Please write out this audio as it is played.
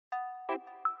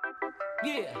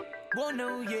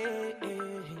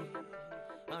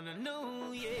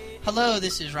Hello,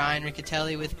 this is Ryan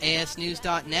Riccitelli with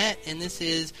asnews.net, and this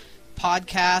is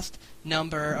podcast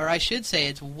number, or I should say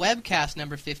it's webcast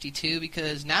number 52,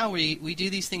 because now we do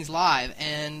these things live,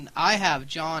 and I have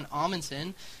John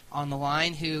Amundson on the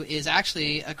line, who is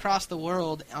actually across the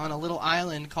world on a little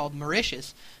island called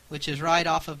Mauritius, which is right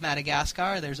off of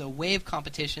Madagascar. There's a wave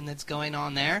competition that's going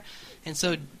on there. And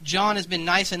so John has been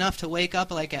nice enough to wake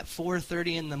up like at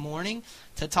 4:30 in the morning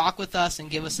to talk with us and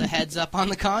give us a heads up on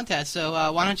the contest.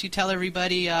 So why don't you tell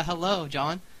everybody hello,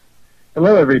 John?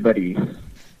 Hello, everybody.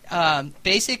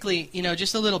 Basically,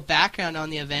 just a little background on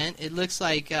the event. It looks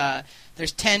like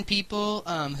there's 10 people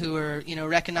who are,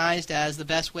 recognized as the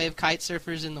best wave kite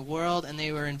surfers in the world, and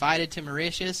they were invited to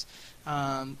Mauritius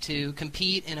to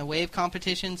compete in a wave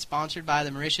competition sponsored by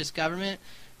the Mauritius government.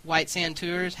 White Sand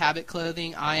Tours, Habit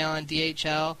Clothing, Ion,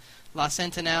 DHL, La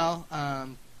Sentinelle,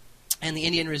 and the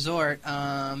Indian Resort.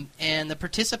 And the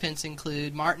participants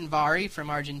include Martin Vari from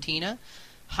Argentina,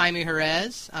 Jaime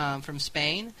Jerez from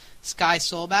Spain, Sky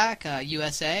Solbach,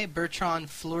 USA, Bertrand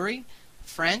Fleury,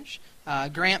 French,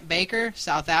 Grant Baker,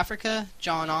 South Africa,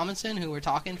 John Amundson, who we're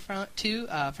talking from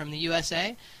the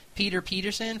USA, Peter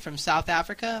Peterson from South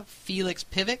Africa, Felix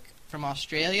Pivic from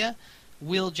Australia,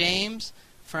 Will James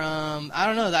from, I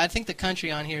don't know, I think the country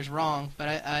on here is wrong,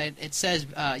 but it says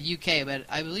UK, but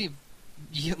I believe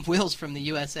Will's from the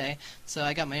USA, so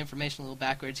I got my information a little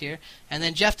backwards here. And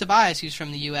then Jeff Tobias, who's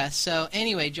from the US. So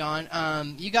anyway, John,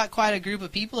 you got quite a group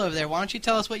of people over there. Why don't you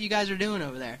tell us what you guys are doing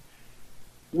over there?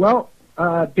 Well,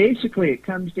 basically it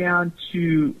comes down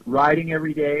to riding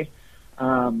every day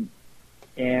and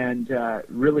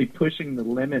really pushing the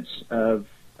limits of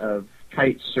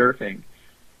kite surfing.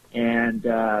 And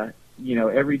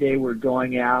every day we're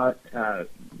going out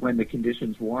when the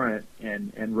conditions warrant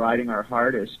and riding our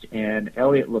hardest. And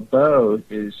Elliot LeBeau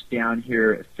is down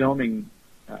here filming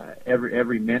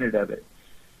every minute of it.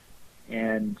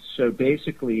 And so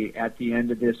basically at the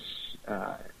end of this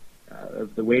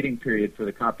of the waiting period for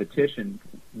the competition,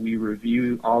 we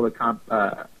review all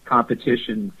the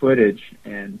competition footage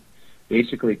and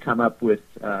basically come up with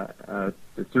the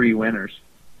three winners.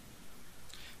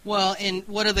 Well, and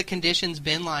what have the conditions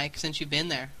been like since you've been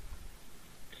there?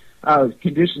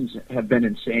 Conditions have been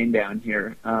insane down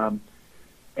here.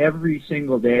 Every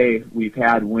single day we've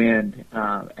had wind.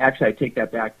 Actually, I take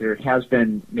that back. There has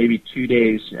been maybe 2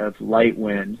 days of light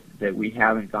wind that we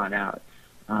haven't gone out.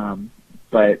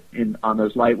 But on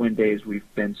those light wind days,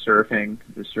 we've been surfing.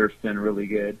 The surf's been really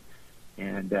good.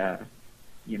 And,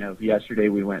 yesterday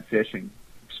we went fishing.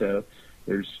 So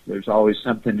there's always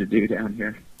something to do down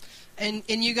here. And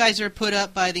you guys are put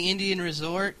up by the Indian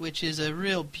Resort, which is a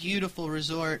real beautiful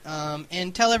resort.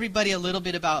 And tell everybody a little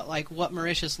bit about like what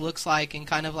Mauritius looks like and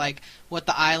kind of like what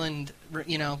the island,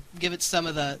 give it some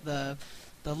of the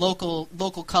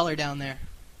local color down there.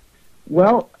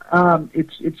 Well,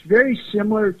 it's very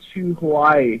similar to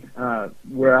Hawaii,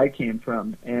 where I came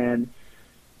from, and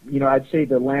I'd say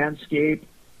the landscape,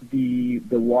 the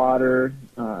water,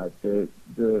 the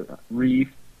reef,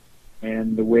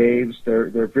 and the waves, they're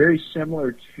very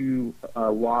similar to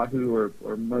Oahu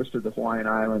or most of the Hawaiian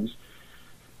Islands.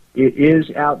 It is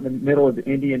out in the middle of the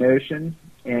Indian Ocean,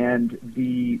 and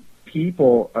the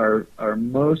people are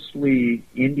mostly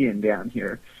Indian down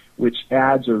here, which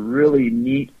adds a really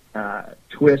neat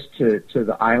twist to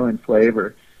the island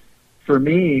flavor. For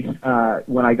me,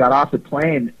 when I got off the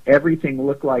plane, everything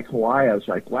looked like Hawaii. I was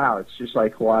like, wow, it's just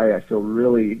like Hawaii. I feel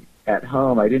really at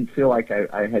home. I didn't feel like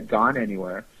I had gone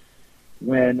anywhere.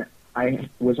 When I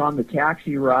was on the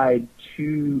taxi ride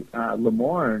to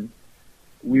Lemoorn,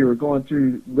 we were going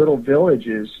through little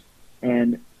villages,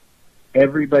 and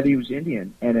everybody was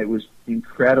Indian, and it was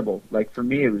incredible. Like, for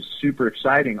me, it was super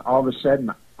exciting. All of a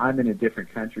sudden, I'm in a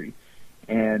different country,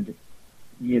 and,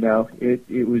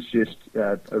 it was just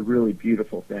a really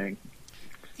beautiful thing.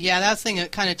 Yeah, that's the thing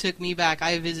that kind of took me back.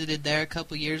 I visited there a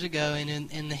couple years ago, and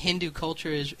the Hindu culture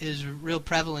is real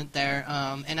prevalent there.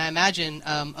 And I imagine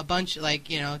a bunch,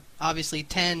 obviously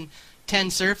 10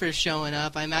 surfers showing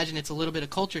up. I imagine it's a little bit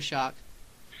of culture shock.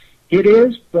 It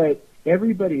is, but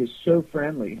everybody is so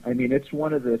friendly. I mean, it's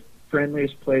one of the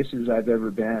friendliest places I've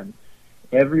ever been.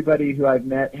 Everybody who I've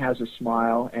met has a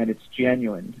smile, and it's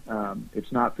genuine.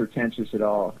 It's not pretentious at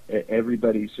all.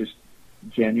 Everybody's just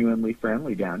genuinely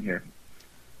friendly down here.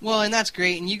 Well, and that's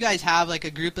great. And you guys have like a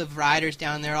group of riders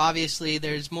down there. Obviously,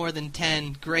 there's more than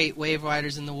 10 great wave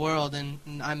riders in the world, and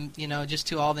I'm, just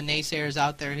to all the naysayers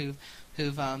out there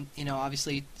who've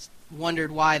obviously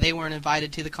wondered why they weren't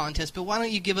invited to the contest. But why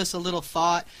don't you give us a little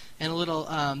thought and a little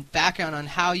background on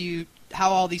how you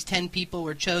all these 10 people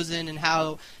were chosen and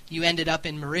how you ended up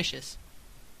in Mauritius.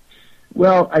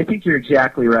 Well, I think you're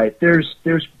exactly right. There's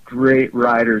great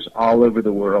riders all over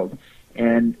the world,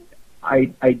 and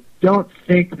I don't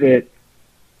think that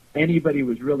anybody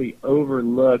was really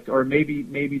overlooked, or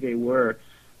maybe they were,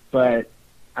 but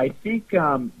I think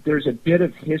there's a bit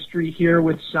of history here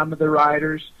with some of the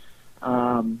riders,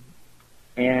 and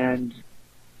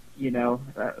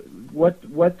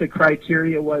what the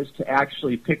criteria was to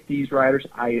actually pick these riders,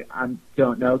 I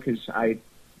don't know, because I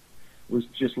was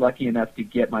just lucky enough to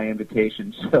get my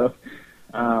invitation. So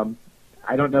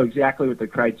I don't know exactly what the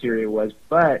criteria was,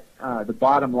 but the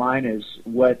bottom line is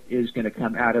what is going to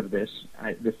come out of this.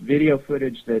 This video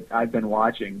footage that I've been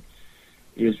watching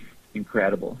is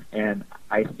incredible, and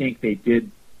I think they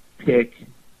did pick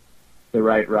the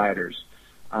right riders.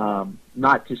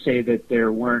 Not to say that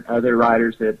there weren't other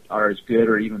riders that are as good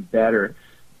or even better,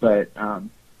 but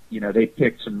they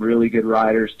picked some really good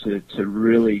riders to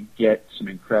really get some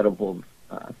incredible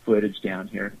footage down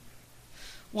here.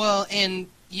 Well, and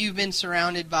you've been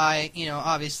surrounded by,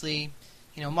 obviously,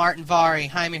 Martin Vary,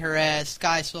 Jaime Jerez,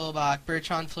 Sky Solbach,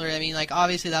 Bertrand Fleury. I mean,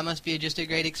 obviously that must be just a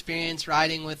great experience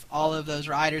riding with all of those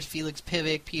riders, Felix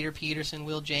Pivic, Peter Peterson,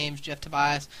 Will James, Jeff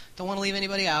Tobias. Don't want to leave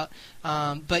anybody out.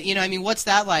 But, what's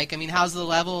that like? I mean, how's the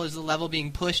level? Is the level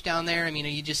being pushed down there? I mean, are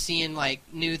you just seeing,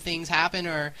 new things happen,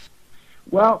 or?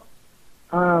 Well,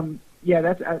 yeah,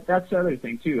 that's the other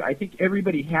thing, too. I think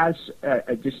everybody has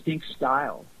a distinct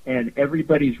style, and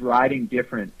everybody's riding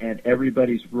different, and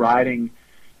everybody's riding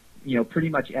pretty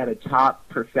much at a top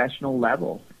professional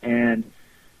level. And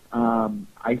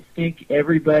I think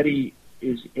everybody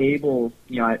is able,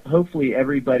 hopefully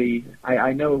everybody,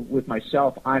 I know with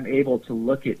myself, I'm able to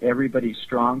look at everybody's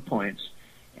strong points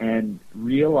and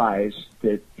realize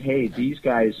that, hey, these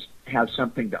guys have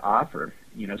something to offer,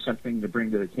 something to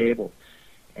bring to the table.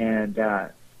 And,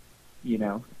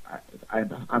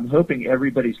 I'm hoping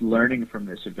everybody's learning from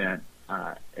this event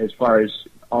as far as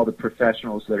all the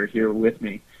professionals that are here with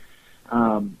me.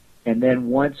 And then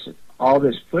once all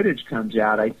this footage comes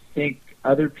out, I think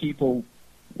other people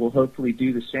will hopefully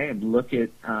do the same. Look at,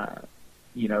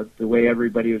 the way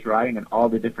everybody was riding and all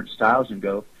the different styles and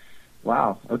go,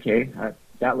 wow, okay,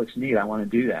 that looks neat. I want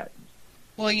to do that.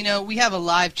 Well, we have a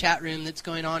live chat room that's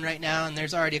going on right now, and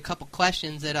there's already a couple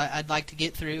questions that I'd like to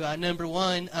get through. Number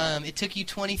one, it took you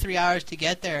 23 hours to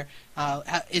get there.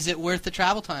 Is it worth the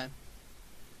travel time?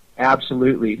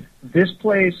 Absolutely. This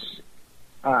place,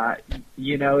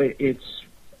 it's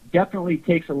definitely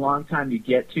takes a long time to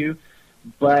get to,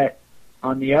 but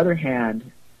on the other hand,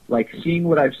 seeing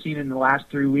what I've seen in the last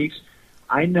 3 weeks,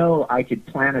 I know I could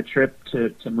plan a trip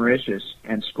to Mauritius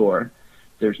and score.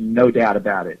 There's no doubt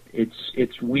about it.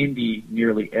 It's windy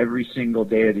nearly every single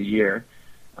day of the year.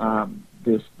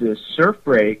 The surf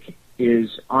break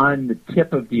is on the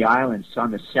tip of the island. It's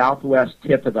on the southwest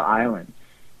tip of the island,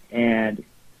 and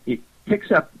it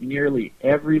picks up nearly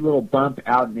every little bump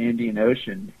out in the Indian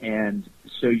Ocean, and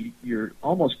so you're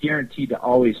almost guaranteed to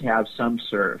always have some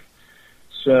surf.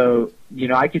 So,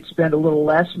 I could spend a little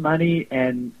less money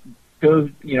and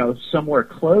go, somewhere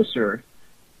closer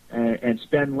and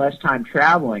spend less time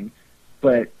traveling,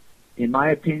 but in my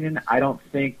opinion, I don't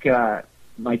think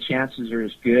my chances are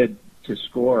as good to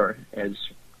score as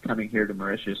coming here to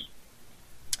Mauritius.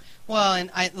 Well,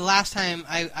 and the last time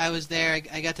I was there,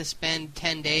 I got to spend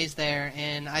 10 days there,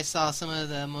 and I saw some of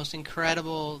the most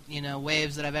incredible,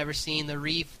 waves that I've ever seen. The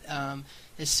reef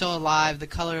is so alive. The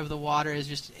color of the water is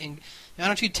just. Why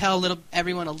don't you tell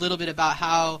everyone a little bit about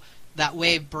how that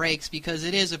wave breaks, because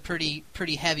it is a pretty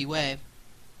heavy wave.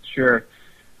 Sure.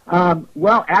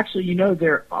 Well, actually,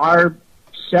 there are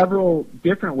several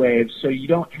different waves, so you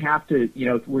don't have to.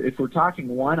 If we're talking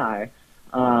one eye.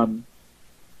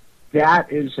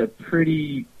 That is a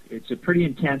pretty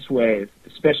intense wave,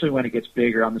 especially when it gets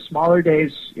bigger. On the smaller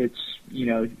days, it's,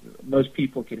 most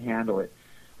people can handle it.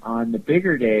 On the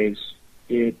bigger days,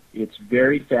 it's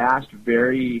very fast,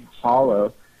 very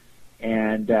hollow,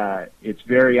 and it's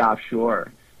very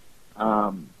offshore.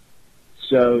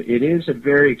 So it is a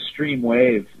very extreme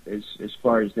wave as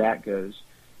far as that goes.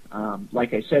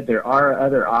 Like I said, there are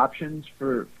other options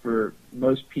for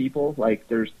most people. Like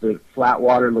there's the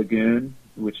Flatwater Lagoon,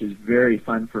 which is very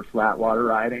fun for flat water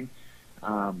riding.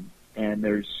 And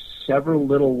there's several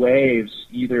little waves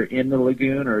either in the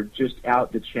lagoon or just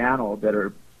out the channel that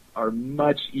are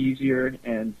much easier.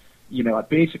 And,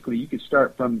 basically you could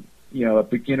start from, a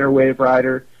beginner wave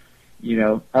rider,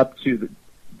 up to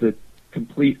the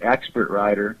complete expert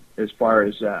rider as far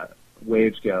as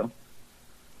waves go.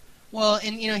 Well,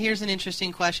 and, here's an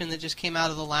interesting question that just came out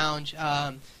of the lounge.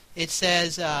 It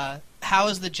says, how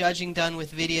is the judging done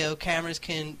with video? Cameras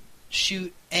can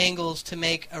shoot angles to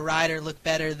make a rider look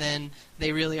better than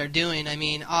they really are doing. I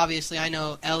mean, obviously, I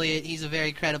know Elliot, he's a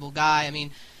very credible guy. I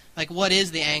mean, like, what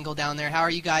is the angle down there? How are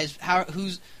you guys,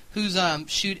 who's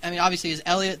shoot? I mean, obviously, is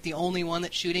Elliot the only one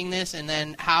that's shooting this? And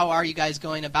then how are you guys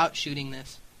going about shooting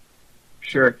this?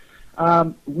 Sure.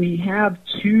 We have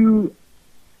two,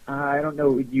 I don't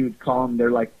know what you would call them,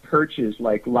 they're like perches,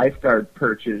 like lifeguard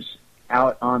perches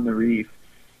out on the reef.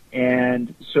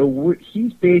 And so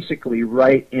he's basically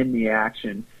right in the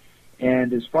action.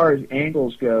 And as far as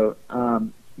angles go,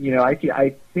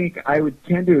 I think I would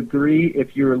tend to agree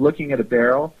if you were looking at a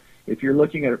barrel. If you're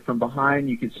looking at it from behind,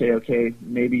 you could say, okay,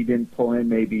 maybe he didn't pull in,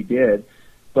 maybe he did.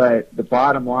 But the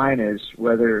bottom line is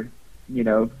whether,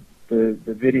 the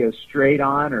video's straight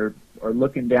on or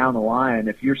looking down the line,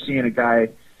 if you're seeing a guy,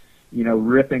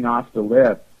 ripping off the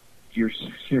lip, you're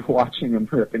watching him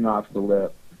ripping off the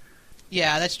lip.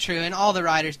 Yeah, that's true, and all the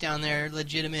riders down there are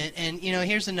legitimate. And,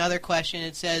 here's another question.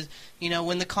 It says,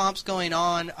 when the comp's going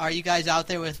on, are you guys out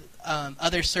there with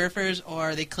other surfers, or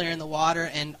are they clearing the water,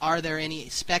 and are there any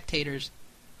spectators?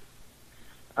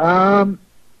 Not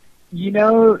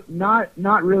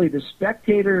really. The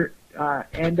spectator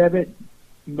end of it,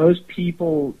 most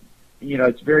people,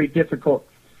 it's very difficult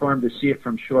for them to see it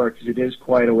from shore because it is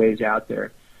quite a ways out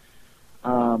there.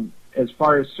 As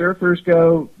far as surfers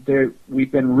go,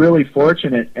 we've been really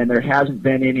fortunate, and there hasn't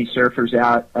been any surfers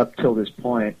out up till this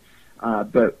point.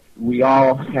 But we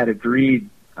all had agreed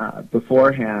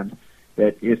beforehand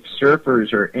that if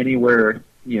surfers are anywhere,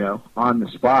 on the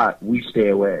spot, we stay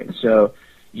away. So,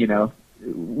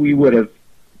 we would have,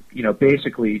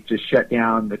 basically just shut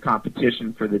down the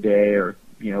competition for the day or,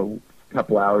 a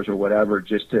couple hours or whatever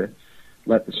just to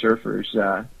let the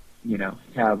surfers,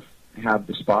 have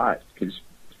the spot because,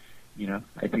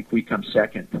 I think we come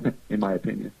second, in my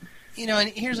opinion. And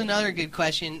here's another good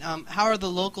question. How are the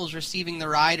locals receiving the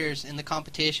riders in the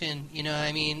competition?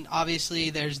 Obviously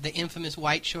there's the infamous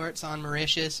white shorts on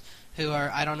Mauritius who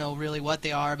are, I don't know really what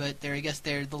they are, but I guess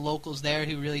they're the locals there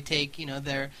who really take,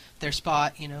 their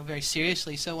spot, very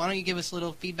seriously. So why don't you give us a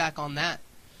little feedback on that?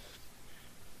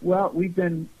 Well, we've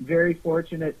been very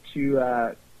fortunate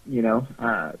to,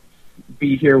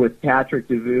 be here with Patrick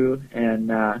Devou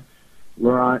and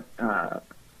Laurent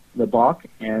Lebac,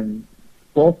 and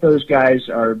both those guys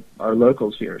are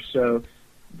locals here. So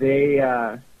they,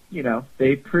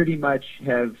 they pretty much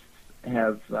have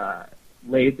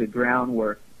laid the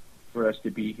groundwork for us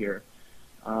to be here.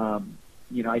 I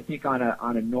think on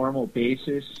a normal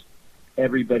basis,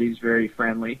 everybody's very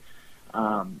friendly.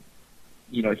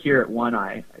 Here at One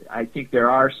Eye, I think there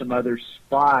are some other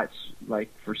spots, like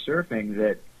for surfing,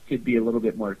 that could be a little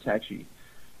bit more touchy.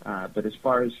 But as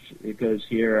far as it goes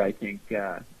here, I think,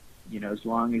 as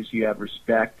long as you have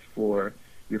respect for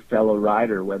your fellow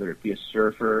rider, whether it be a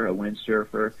surfer, a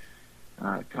windsurfer,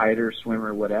 kiter,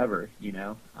 swimmer, whatever,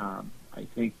 I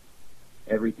think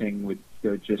everything would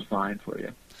go just fine for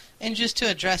you. And just to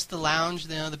address the lounge,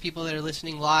 the people that are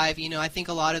listening live, I think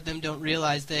a lot of them don't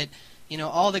realize that,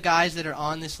 all the guys that are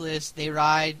on this list, they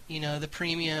ride, the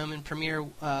premium and premier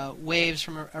waves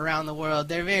from around the world.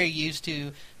 They're very used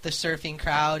to the surfing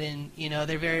crowd, and,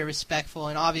 they're very respectful.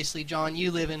 And obviously, John,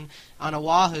 you live on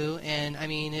Oahu, and,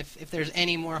 if there's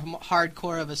any more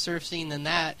hardcore of a surf scene than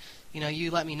that,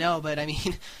 you let me know. But,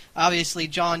 obviously,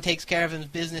 John takes care of his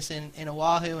business in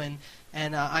Oahu,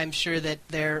 and I'm sure that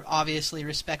they're obviously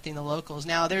respecting the locals.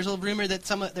 Now, there's a rumor that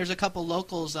there's a couple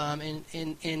locals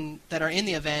in that are in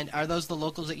the event. Are those the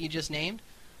locals that you just named?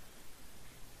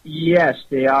 Yes,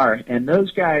 they are, and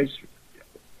those guys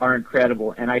are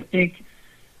incredible. And I think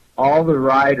all the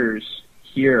riders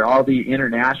here, all the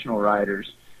international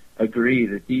riders, agree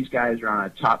that these guys are on a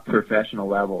top professional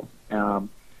level.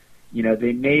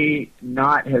 They may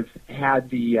not have had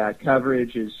the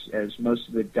coverage as most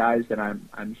of the guys that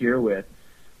I'm here with,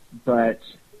 but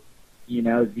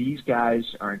these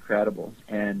guys are incredible.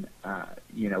 And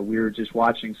we were just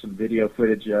watching some video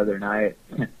footage the other night,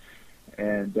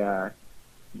 and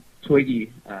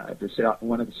Twiggy,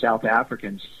 one of the South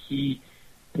Africans, he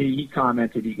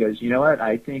commented. He goes, "You know what?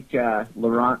 I think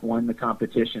Laurent won the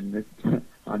competition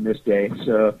on this day."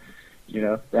 So,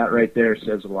 that right there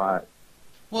says a lot.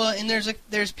 Well, and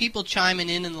there's people chiming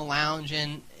in the lounge,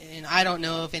 and I don't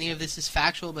know if any of this is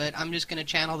factual, but I'm just going to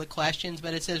channel the questions.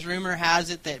 But it says, rumor has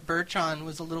it that Bertrand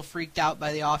was a little freaked out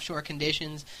by the offshore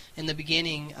conditions in the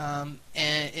beginning.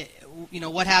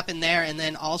 What happened there? And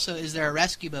then also, is there a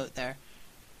rescue boat there?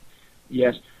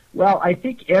 Yes. Well, I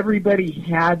think everybody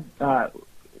had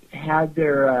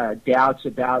their doubts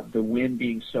about the wind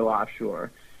being so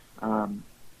offshore.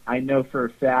 I know for a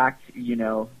fact,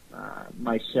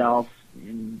 myself,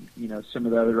 and some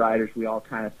of the other riders, we all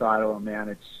kind of thought, oh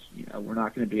man, we're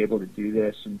not going to be able to do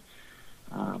this, and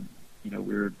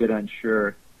we were a bit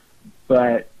unsure.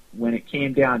 But when it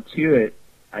came down to it,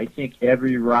 I think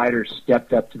every rider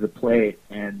stepped up to the plate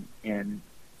and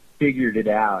figured it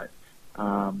out.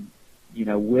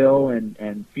 Will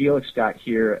and Felix got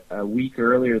here a week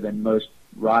earlier than most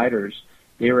riders.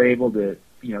 They were able to,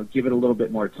 give it a little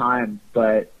bit more time,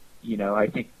 but, I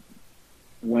think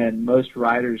when most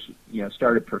riders,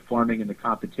 started performing in the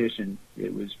competition,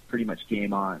 it was pretty much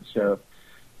game on. So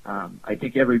I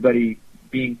think everybody,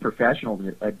 being professional,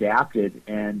 adapted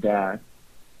and,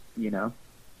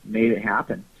 made it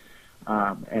happen.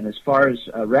 And as far as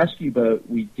a rescue boat,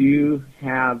 we do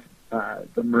have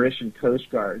the Mauritian Coast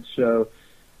Guard. So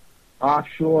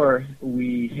offshore,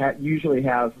 we usually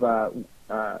have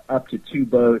up to 2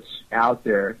 boats out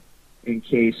there in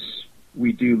case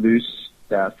we do lose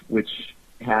stuff, which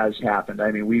has happened.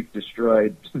 I mean, we've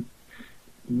destroyed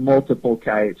multiple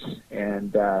kites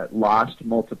and lost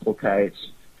multiple kites,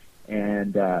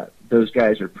 and those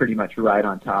guys are pretty much right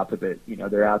on top of it.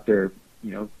 They're out there,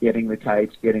 getting the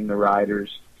kites, getting the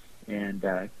riders,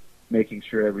 and making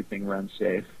sure everything runs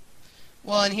safe.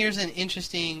 Well, and here's an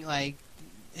interesting,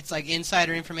 it's like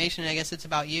insider information. I guess it's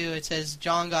about you. It says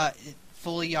John got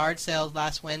fully yard sailed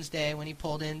last Wednesday when he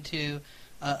pulled into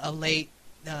a late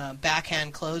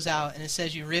backhand closeout, and it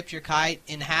says you ripped your kite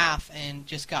in half and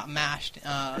just got mashed.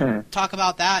 Talk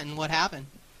about that and what happened.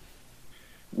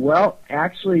 Well,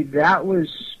 actually, that was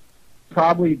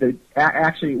probably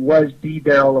it was the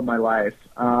barrel of my life.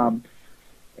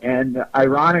 And the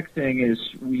ironic thing is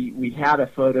we had a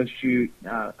photo shoot,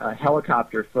 a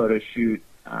helicopter photo shoot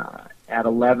at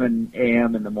 11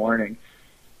 a.m. in the morning.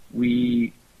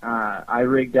 I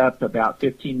rigged up about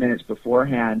 15 minutes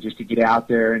beforehand just to get out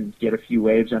there and get a few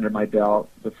waves under my belt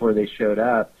before they showed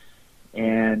up.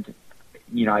 And,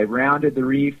 I rounded the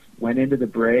reef, went into the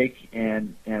break,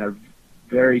 and a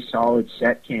very solid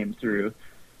set came through.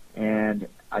 And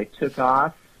I took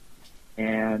off,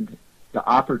 and the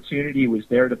opportunity was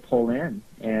there to pull in.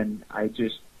 And I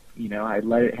just, I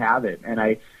let it have it. And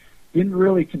I didn't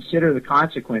really consider the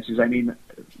consequences. I mean,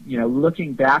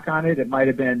 looking back on it, it might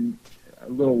have been a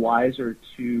little wiser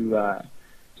to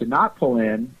not pull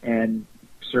in and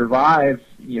survive,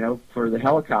 for the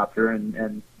helicopter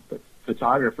and the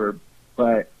photographer.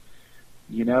 But,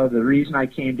 the reason I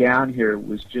came down here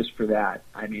was just for that.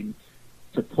 I mean,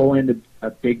 to pull into a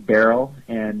big barrel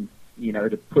and,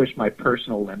 to push my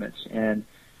personal limits. And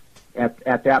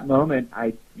at that moment,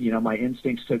 my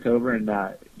instincts took over and,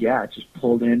 just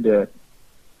pulled into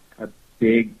a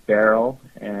big barrel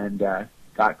and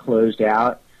got closed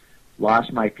out.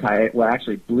 Lost my kite. Well,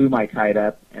 actually blew my kite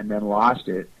up and then lost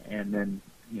it, and then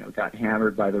got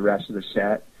hammered by the rest of the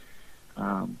set,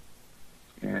 and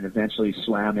eventually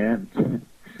swam in.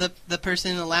 The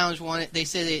person in the lounge they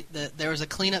said there was a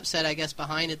cleanup set, I guess,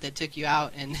 behind it that took you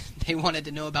out, and they wanted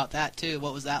to know about that too.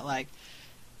 What was that like?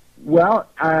 Well,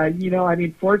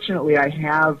 fortunately, I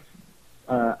have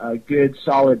a good,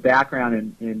 solid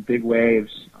background in big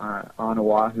waves on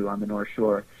Oahu on the North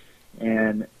Shore,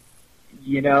 and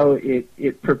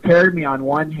it prepared me on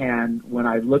one hand. When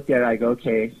I looked at it, I go,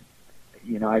 okay,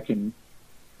 I can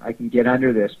get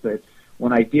under this. But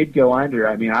when I did go under,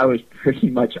 I was pretty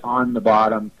much on the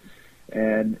bottom.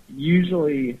 And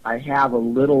usually I have a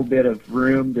little bit of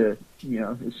room to,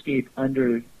 escape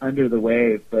under the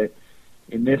wave. But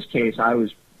in this case, I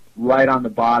was right on the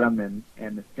bottom,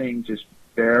 and the thing just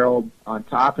barreled on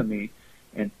top of me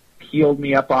and peeled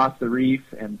me up off the reef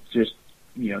and just,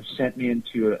 sent me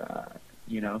into a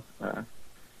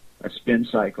spin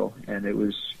cycle, and it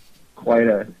was quite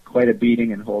a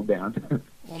beating and hold down.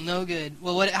 Well, no good.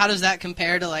 Well, how does that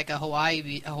compare to like a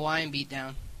Hawaiian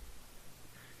beatdown?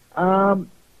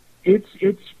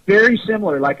 It's very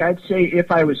similar. Like, I'd say if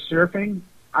I was surfing,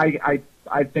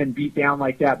 I've been beat down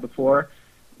like that before.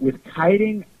 With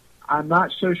kiting, I'm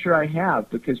not so sure I have,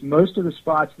 because most of the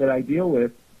spots that I deal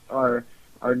with are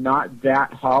not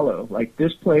that hollow. Like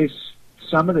this place,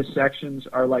 some of the sections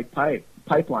are like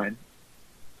pipeline,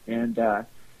 and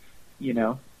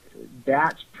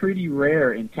that's pretty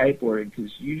rare in kiteboarding,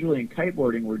 because usually in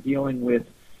kiteboarding we're dealing with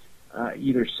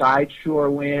either side shore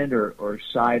wind or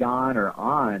side on or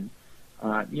on,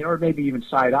 or maybe even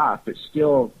side off, but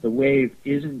still the wave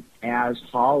isn't as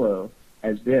hollow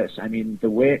as this. I mean, the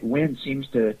wind seems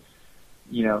to,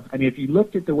 if you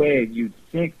looked at the wave, you'd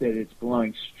think that it's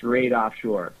blowing straight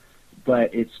offshore,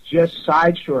 but it's just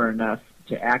side shore enough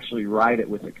to actually ride it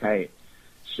with a kite.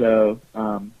 So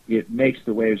it makes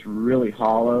the waves really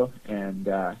hollow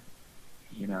and,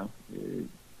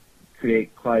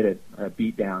 create quite a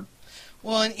beat down.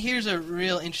 Well, and here's a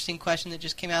real interesting question that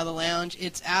just came out of the lounge.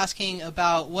 It's asking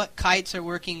about what kites are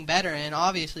working better, and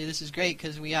obviously this is great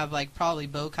because we have like probably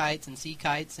bow kites and sea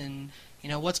kites, and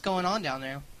what's going on down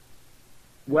there.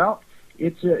 Well,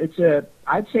 it's a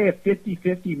I'd say a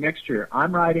 50-50 mixture.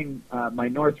 I'm riding my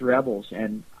North Rebels,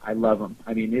 and I love them.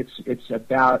 I mean, it's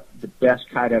about the best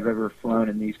kite I've ever flown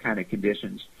in these kind of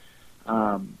conditions.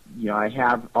 I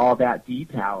have all that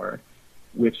D-power,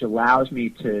 which allows me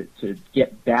to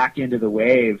get back into the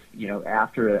wave,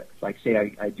 after, like,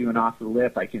 say, I do an off the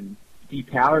lip, I can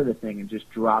depower the thing and just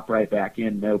drop right back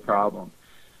in, no problem.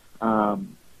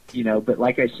 But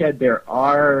like I said, there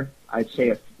are, I'd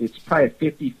say it's probably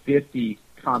a 50-50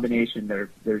 combination.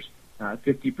 There's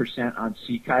 50% on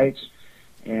sea kites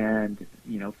and,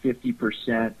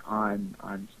 50%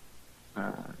 on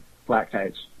flat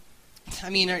kites.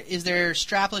 I mean, is there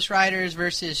strapless riders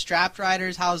versus strapped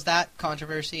riders? How's that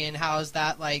controversy, and how is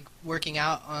that like working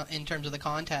out in terms of the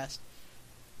contest?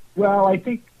 Well, I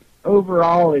think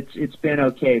overall it's been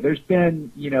okay. There's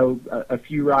been a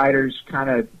few riders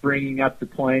kind of bringing up the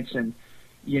points, and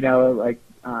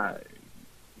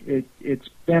it's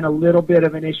been a little bit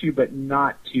of an issue, but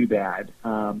not too bad.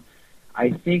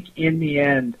 I think in the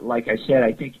end, like I said,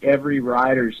 I think every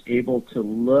rider's able to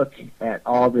look at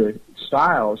all the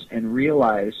styles and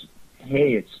realize,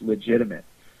 hey, it's legitimate.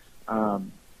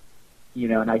 And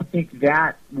I think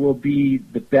that will be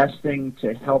the best thing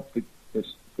to help the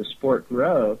sport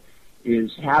grow,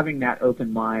 is having that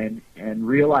open mind and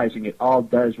realizing it all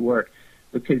does work.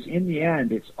 Because in the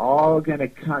end, it's all going to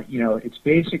come, it's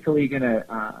basically going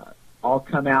to all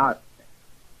come out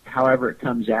however it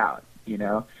comes out,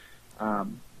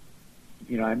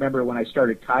 I remember when I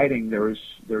started kiting, there was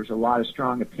a lot of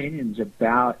strong opinions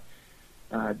about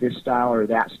this style or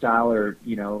that style, or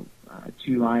 2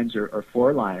 lines or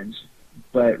 4 lines.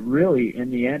 But really,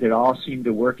 in the end, it all seemed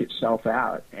to work itself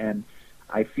out. And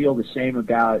I feel the same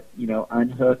about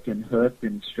unhooked and hooked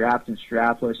and strapped and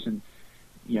strapless and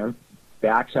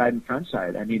backside and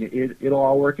frontside. I mean, it'll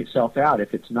all work itself out.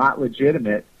 If it's not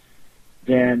legitimate,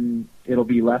 then it'll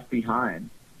be left behind.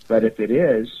 But if it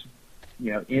is,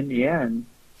 in the end,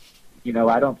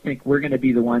 I don't think we're going to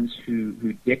be the ones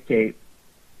who dictate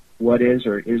what is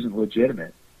or isn't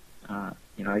legitimate.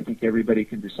 I think everybody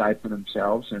can decide for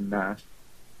themselves and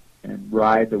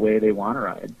ride the way they want to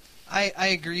ride. I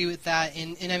agree with that,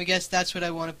 and I guess that's what I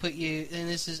want to put you. And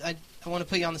this is I want to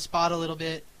put you on the spot a little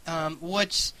bit.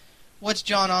 What's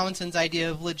John Amundson's idea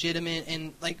of legitimate,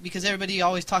 and because everybody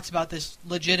always talks about this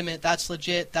legitimate, that's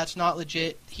legit, that's not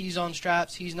legit, he's on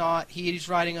straps, he's not, he's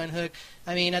riding unhooked.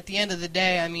 I mean, at the end of the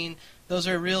day, I mean, those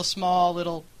are real small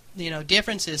little,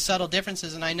 differences, subtle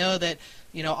differences, and I know that,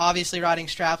 obviously riding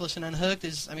strapless and unhooked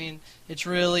is, I mean,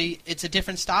 it's a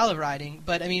different style of riding,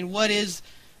 but I mean, what is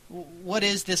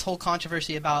this whole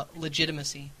controversy about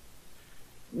legitimacy?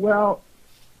 Well,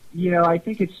 I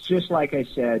think it's just like I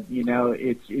said.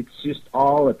 It's just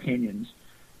all opinions,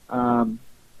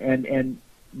 and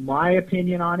my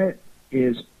opinion on it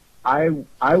is I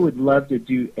would love to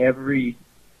do every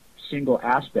single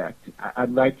aspect.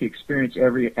 I'd like to experience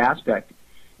every aspect,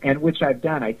 and which I've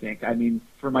done. I think. I mean,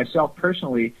 for myself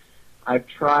personally, I've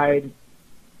tried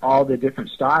all the different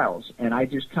styles, and I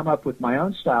just come up with my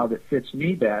own style that fits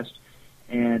me best.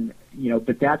 And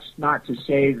but that's not to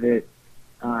say that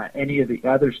any of the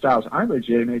other styles aren't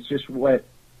legitimate. It's just what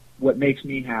makes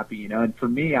me happy, And for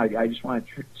me, I just want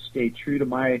to stay true to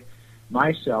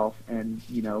myself and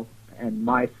and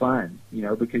my fun,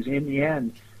 Because in the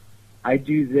end, I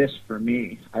do this for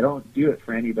me. I don't do it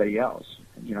for anybody else.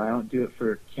 I don't do it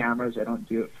for cameras. I don't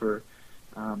do it for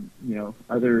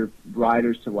other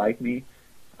riders to like me.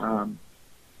 I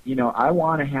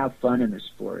want to have fun in this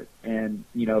sport, and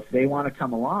if they want to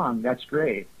come along, that's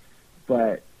great.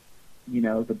 But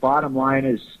the bottom line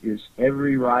is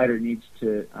every rider needs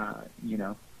to,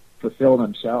 fulfill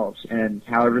themselves, and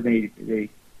however they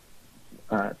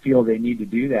feel they need to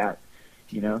do that,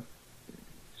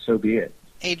 so be it.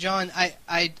 Hey, John,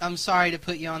 I'm sorry to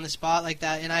put you on the spot like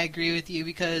that, and I agree with you,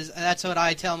 because that's what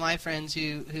I tell my friends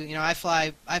who I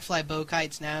fly bow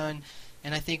kites now,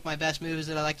 and I think my best move is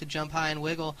that I like to jump high and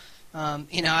wiggle.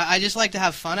 I just like to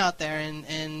have fun out there, and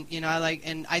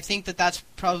I think that that's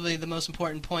probably the most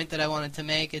important point that I wanted to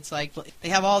make. It's like they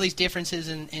have all these differences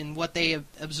in what they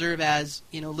observe as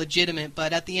legitimate,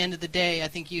 but at the end of the day, I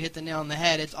think you hit the nail on the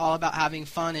head. It's all about having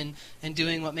fun and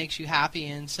doing what makes you happy.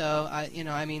 And so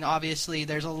obviously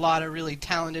there's a lot of really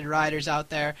talented riders out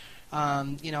there.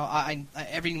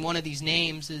 Every one of these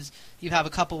names is, you have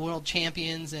a couple world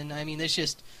champions, and I mean, there's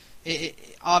just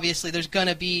obviously there's going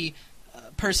to be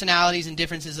personalities and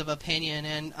differences of opinion.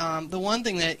 And the one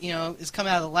thing that has come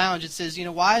out of the lounge, it says,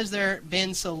 why has there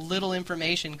been so little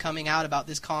information coming out about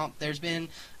this comp? There's been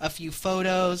a few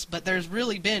photos, but there's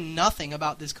really been nothing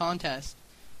about this contest.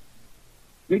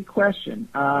 Good question.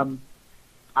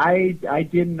 I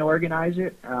didn't organize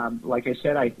it. Like I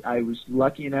said, I was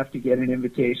lucky enough to get an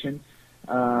invitation.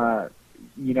 I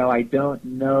don't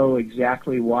know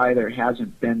exactly why there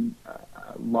hasn't been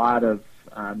a lot of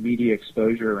media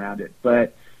exposure around it.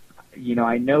 But,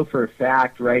 I know for a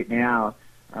fact right now,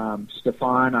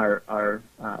 Stefan, our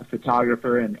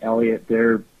photographer, and Elliot,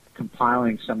 they're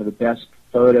compiling some of the best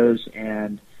photos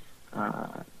and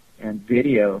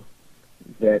video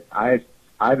that I've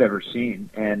ever seen.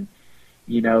 And,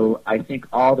 I think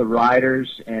all the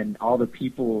riders and all the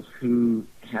people who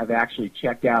have actually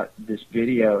checked out this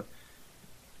video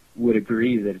would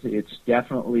agree that it's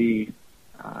definitely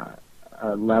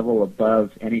a level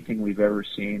above anything we've ever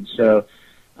seen. So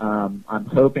I'm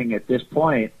hoping at this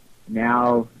point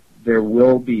now there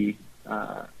will be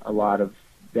a lot of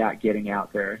that getting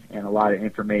out there and a lot of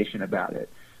information about it.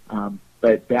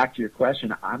 But back to your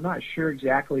question, I'm not sure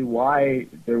exactly why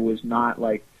there was not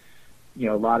a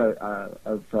lot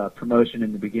of promotion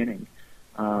in the beginning.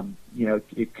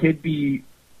 It could be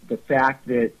the fact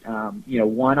that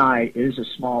One Eye is a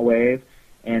small wave,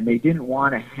 and they didn't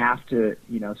want to have to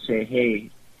say, hey,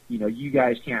 you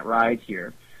guys can't ride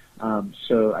here.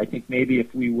 So I think maybe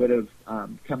if we would have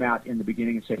come out in the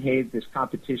beginning and said, hey, this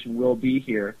competition will be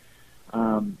here,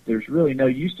 there's really no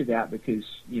use to that because,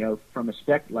 from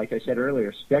like I said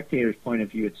earlier, spectator's point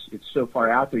of view, it's so far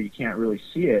out there you can't really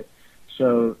see it.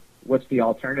 So what's the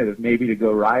alternative? Maybe to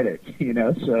go ride it,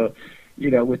 So,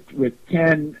 with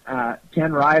 10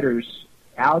 riders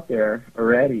out there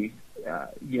already,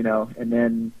 and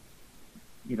then,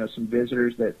 some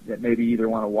visitors that maybe either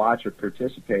want to watch or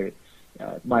participate,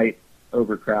 might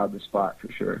overcrowd the spot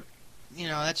for sure.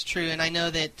 That's true, and I know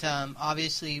that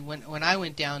obviously when I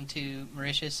went down to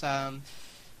Mauritius,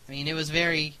 it was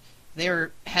they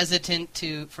were hesitant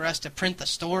for us to print the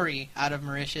story out of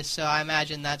Mauritius, so I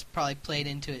imagine that's probably played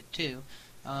into it too.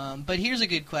 But here's a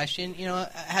good question: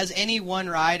 has any one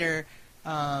rider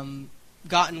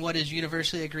gotten what is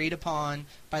universally agreed upon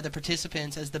by the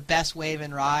participants as the best wave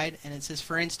and ride? And it says,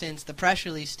 for instance, the press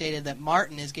release stated that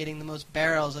Martin is getting the most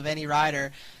barrels of any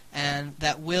rider, and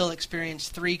that Will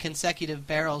experienced 3 consecutive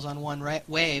barrels on one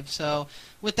wave. So,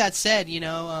 with that said,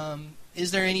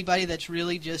 is there anybody that's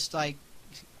really just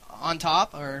on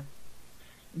top, or?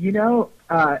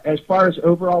 As far as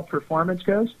overall performance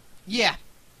goes? Yeah.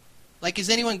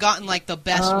 Has anyone gotten the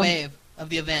best wave of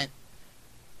the event?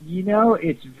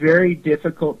 It's very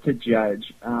difficult to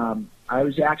judge. I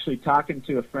was actually talking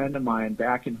to a friend of mine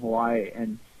back in Hawaii,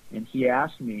 and he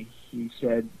asked me, he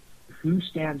said, who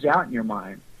stands out in your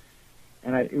mind?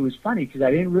 And it was funny because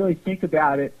I didn't really think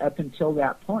about it up until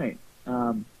that point.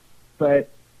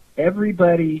 But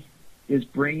everybody is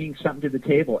bringing something to the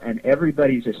table, and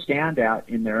everybody's a standout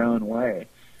in their own way.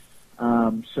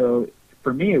 So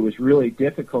for me, it was really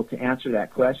difficult to answer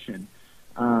that question.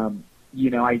 I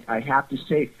have to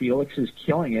say Felix is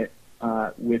killing it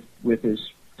with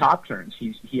his top turns.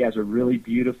 He has a really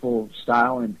beautiful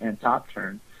style and top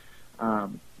turn.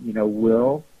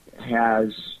 Will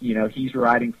has, he's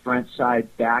riding front side,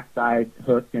 back side,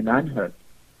 hooked and unhooked.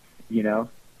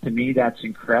 To me, that's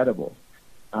incredible.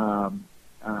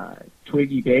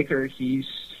 Twiggy Baker, he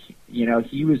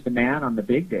was the man on the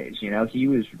big days. He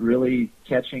was really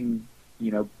catching,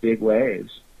 big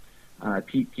waves.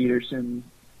 Pete Peterson,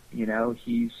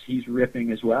 he's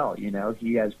ripping as well.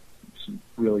 He has some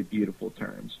really beautiful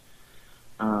turns.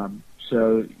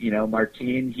 So,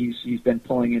 Martin, he's been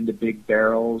pulling into big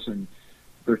barrels, and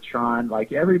Bertrand,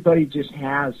 everybody just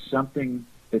has something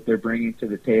that they're bringing to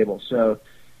the table. So,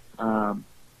 I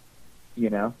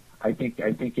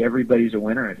think everybody's a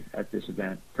winner at this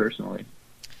event, personally.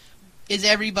 Is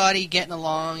everybody getting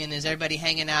along, and is everybody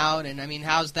hanging out? And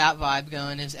how's that vibe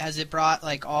going? Has it brought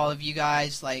all of you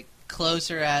guys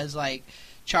closer as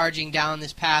charging down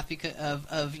this path because of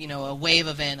a wave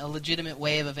event, a legitimate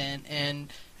wave event?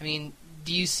 And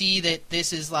do you see that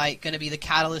this is going to be the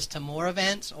catalyst to more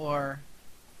events, or?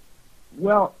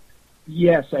 Well,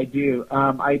 yes, I do.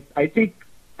 I think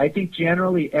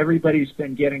generally everybody's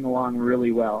been getting along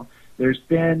really well. There's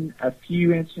been a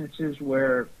few instances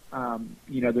where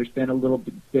there's been a little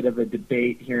bit of a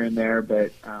debate here and there,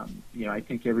 but I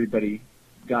think everybody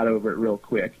got over it real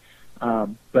quick.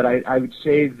 But I would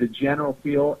say the general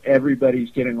feel,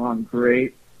 everybody's getting along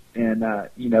great, and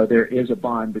there is a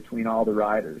bond between all the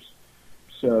riders.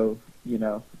 So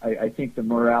I think the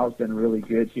morale's been really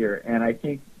good here, and I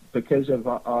think because of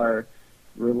our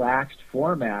relaxed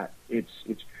format, it's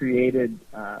created,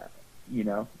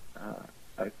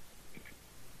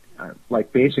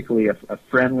 like basically a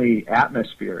friendly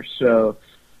atmosphere. So,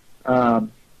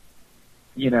 and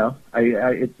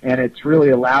it's really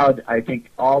allowed, I think,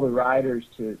 all the riders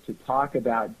to talk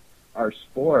about our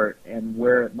sport and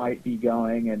where it might be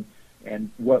going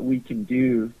and what we can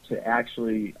do to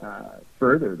actually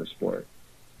further the sport.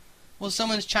 Well,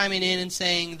 someone's chiming in and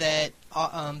saying that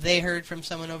they heard from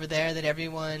someone over there that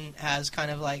everyone has kind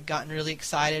of like gotten really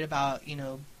excited about,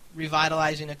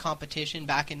 revitalizing a competition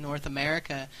back in North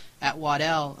America at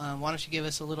Waddell. Why don't you give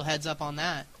us a little heads up on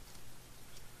that?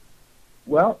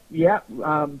 Well, yeah.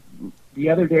 The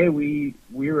other day we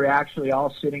were actually all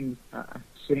sitting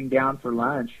down for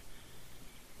lunch,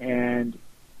 and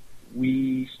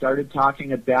we started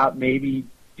talking about maybe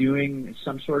doing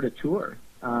some sort of tour.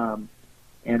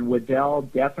 And Waddell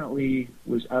definitely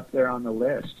was up there on the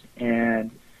list.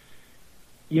 And,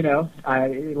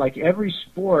 like every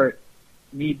sport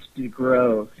needs to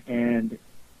grow. And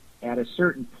at a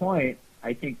certain point,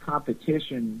 I think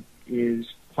competition is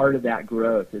part of that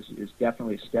growth, is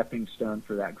definitely a stepping stone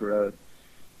for that growth.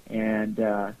 And,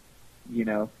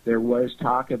 there was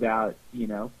talk about,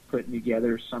 putting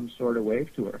together some sort of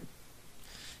wave tour.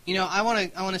 I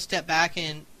want to step back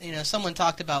and, someone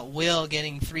talked about Will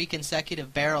getting 3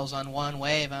 consecutive barrels on one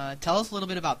wave. Tell us a little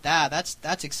bit about that.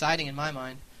 That's exciting in my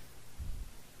mind.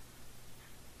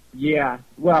 Yeah,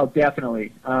 well,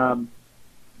 definitely. Like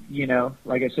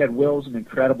I said, Will's an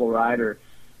incredible rider,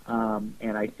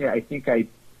 and I think I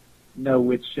know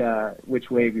which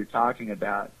wave you're talking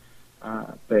about.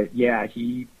 But yeah,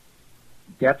 he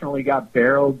definitely got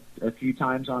barreled a few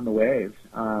times on the wave.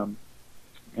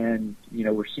 And,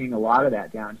 we're seeing a lot of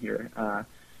that down here. I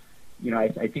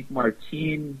think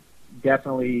Martin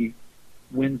definitely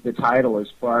wins the title as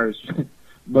far as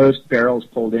most barrels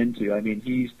pulled into. I mean,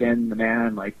 he's been the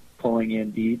man, like, pulling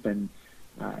in deep and,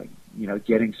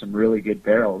 getting some really good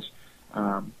barrels.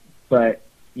 But,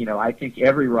 I think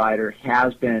every rider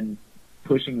has been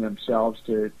pushing themselves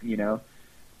to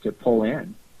pull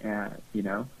in.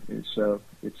 So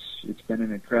it's been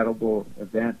an incredible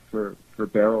event for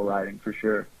barrel riding for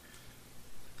sure.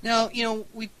 Now,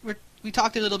 we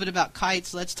talked a little bit about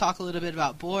kites. Let's talk a little bit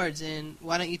about boards. And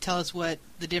why don't you tell us what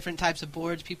the different types of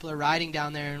boards people are riding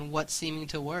down there and what's seeming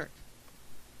to work?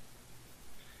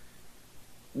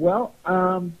 Well,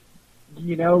 I'm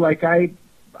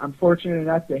fortunate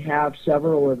enough to have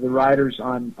several of the riders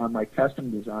on my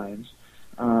custom designs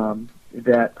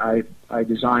that I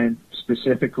designed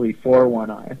specifically for One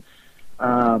Eye.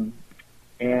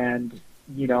 And,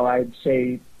 I'd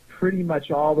say pretty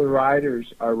much all the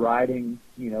riders are riding,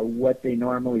 what they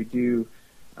normally do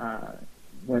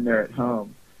when they're at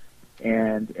home.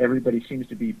 And everybody seems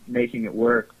to be making it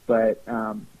work. But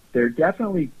there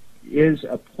definitely is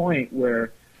a point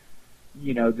where,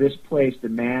 this place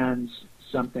demands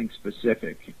something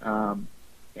specific.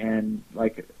 And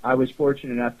like I was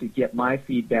fortunate enough to get my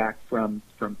feedback from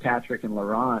Patrick and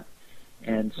Laurent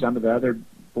and some of the other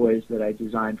boys that I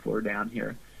designed for down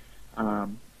here,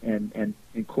 and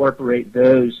incorporate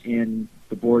those in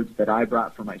the boards that I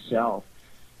brought for myself.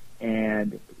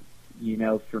 And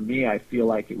for me, I feel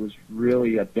like it was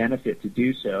really a benefit to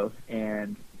do so.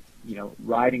 And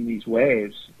riding these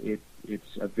waves,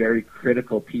 it's a very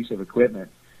critical piece of equipment.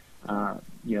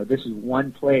 This is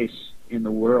one place in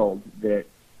the world that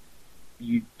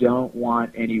you don't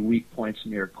want any weak points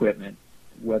in your equipment,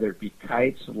 whether it be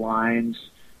kites, lines,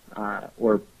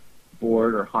 or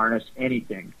board or harness,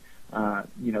 anything. One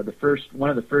of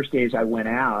the first days I went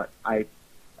out, I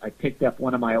picked up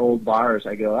one of my old bars.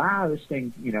 I go, this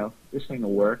thing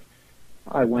will work.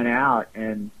 I went out,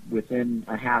 and within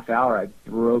a half hour, I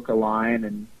broke a line,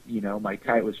 and my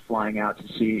kite was flying out to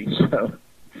sea. So,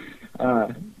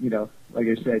 like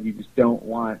I said, you just don't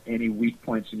want any weak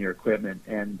points in your equipment,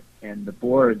 and the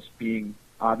boards being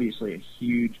obviously a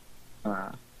huge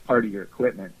part of your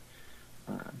equipment.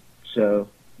 So,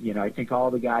 I think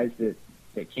all the guys that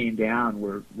came down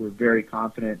were very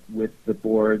confident with the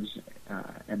boards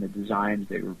and the designs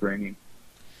they were bringing.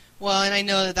 Well, and I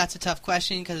know that that's a tough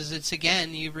question because it's,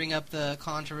 again, you bring up the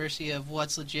controversy of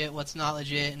what's legit, what's not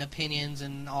legit, and opinions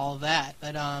and all of that.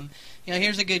 But,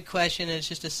 here's a good question. It's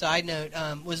just a side note.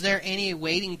 Was there any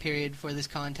waiting period for this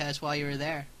contest while you were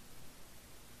there?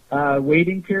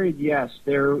 Waiting period, yes.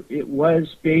 It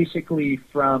was basically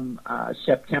from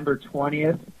September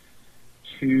 20th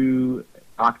to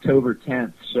October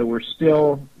 10th. So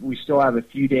we still have a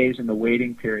few days in the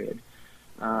waiting period.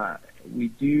 We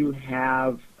do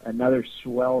have another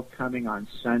swell coming on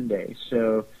Sunday.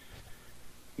 So,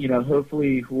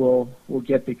 hopefully we'll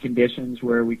get the conditions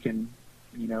where we can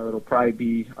it'll probably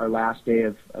be our last day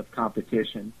of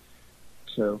competition.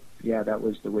 So, yeah, that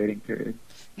was the waiting period.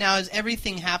 Now, is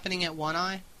everything happening at One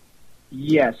Eye?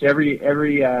 Yes, every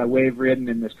wave ridden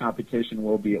in this competition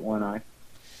will be at One Eye.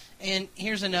 And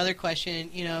here's another question,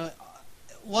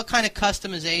 what kind of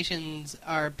customizations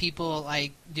are people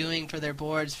like doing for their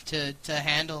boards to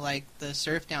handle like the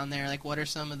surf down there? Like, what are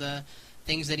some of the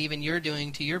things that even you're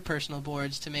doing to your personal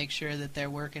boards to make sure that they're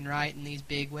working right in these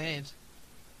big waves?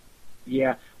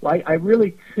 Yeah, well, I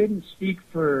really couldn't speak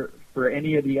for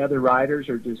any of the other riders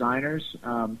or designers,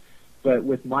 but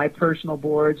with my personal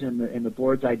boards and the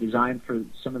boards I designed for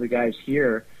some of the guys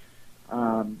here,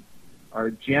 are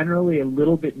generally a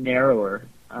little bit narrower.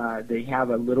 They have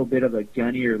a little bit of a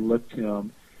gunnier look to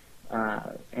them,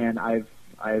 and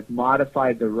I've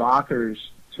modified the rockers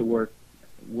to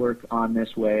work on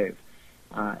this wave.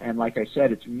 And like I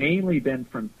said, it's mainly been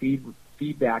from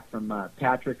feedback from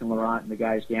Patrick and Laurent and the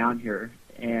guys down here,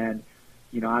 and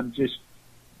I'm just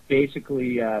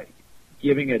basically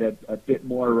giving it a bit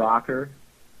more rocker,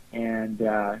 and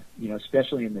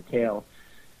especially in the tail.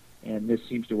 And this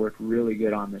seems to work really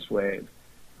good on this wave.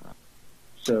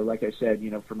 So, like I said,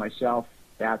 for myself,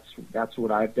 that's what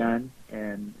I've done.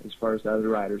 And as far as the other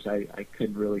riders, I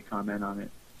couldn't really comment on it.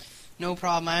 No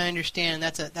problem. I understand.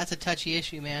 That's a touchy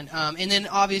issue, man. And then,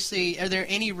 obviously, are there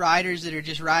any riders that are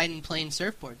just riding plain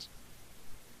surfboards?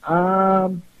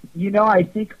 I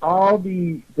think all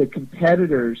the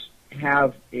competitors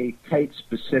have a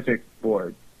kite-specific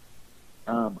board.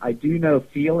 I do know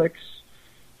Felix.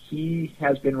 He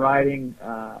has been riding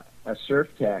a Surf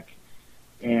Tech,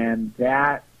 and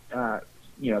that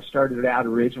started out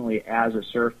originally as a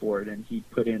surfboard, and he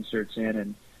put inserts in,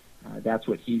 and that's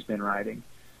what he's been riding.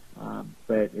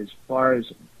 But as far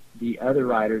as the other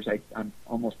riders, I'm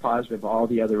almost positive all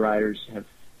the other riders have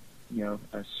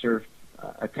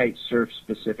a kite surf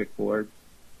specific board.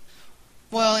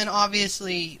 Well, and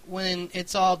obviously, when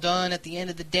it's all done at the end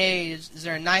of the day, is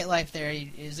there a nightlife there?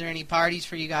 Is there any parties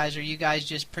for you guys, or you guys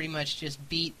just pretty much just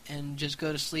beat and just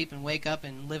go to sleep and wake up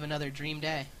and live another dream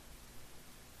day?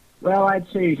 Well, I'd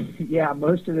say, yeah,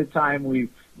 most of the time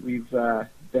we've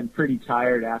been pretty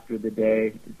tired after the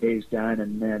day's done,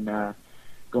 and then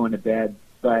going to bed.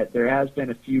 But there has been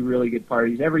a few really good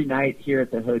parties. Every night here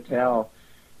at the hotel,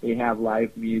 they have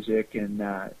live music,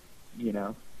 and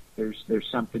there's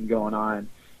something going on.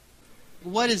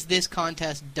 What has this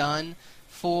contest done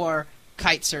for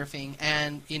kite surfing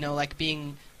and, like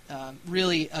being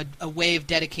really a wave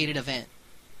dedicated event?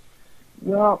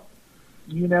 Well,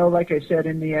 like I said,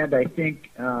 in the end, I think,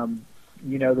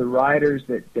 the riders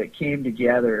that came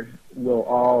together will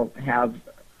all have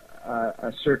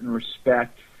a certain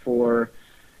respect for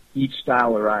each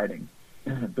style of riding,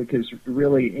 because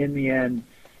really, in the end,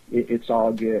 it's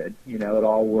all good. It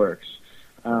all works.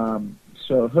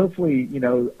 So hopefully,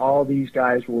 all these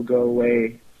guys will go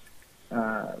away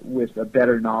with a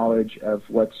better knowledge of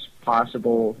what's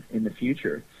possible in the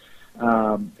future.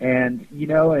 And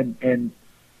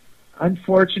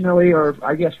unfortunately, or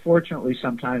I guess fortunately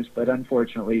sometimes, but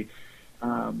unfortunately,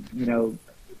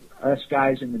 us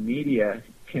guys in the media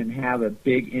can have a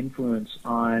big influence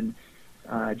on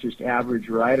just average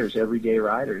riders, everyday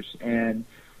riders. And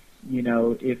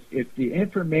if the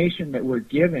information that we're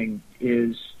giving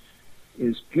is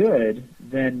good,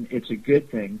 then it's a good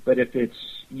thing. But if it's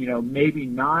maybe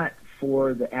not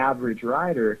for the average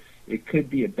rider, it could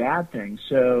be a bad thing.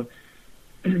 So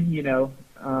it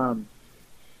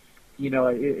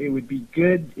would be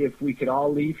good if we could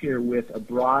all leave here with a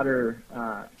broader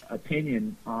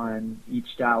opinion on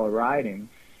each style of riding,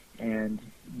 and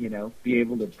be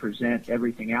able to present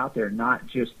everything out there, not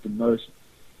just the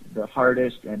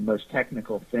hardest and most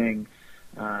technical thing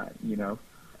a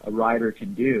rider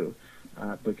can do,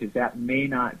 because that may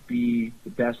not be the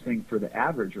best thing for the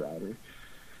average rider.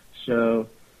 So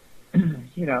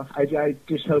I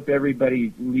just hope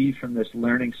everybody leaves from this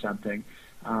learning something.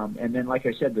 And then, like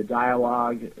I said, the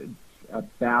dialogue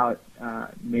about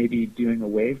maybe doing a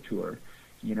wave tour.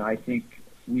 I think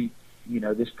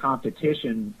this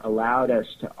competition allowed us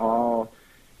to all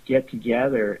get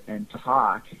together and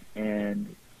talk,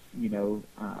 and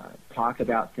talk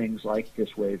about things like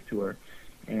this wave tour.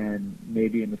 And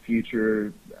maybe in the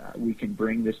future we can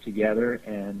bring this together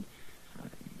and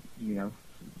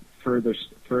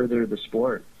further the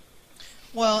sport.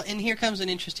 Well, and here comes an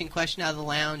interesting question out of the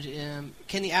lounge.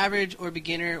 Can the average or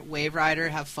beginner wave rider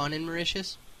have fun in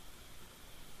Mauritius?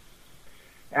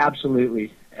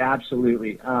 Absolutely.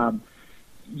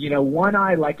 One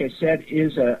Eye, like I said,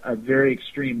 is a very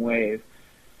extreme wave.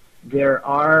 There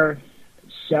are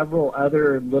several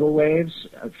other little waves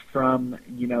from,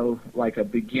 like a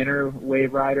beginner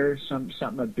wave rider,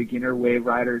 something a beginner wave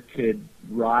rider could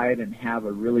ride and have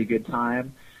a really good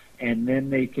time, and then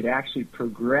they could actually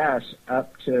progress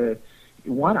up to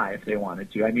One Eye if they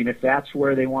wanted to. I mean, if that's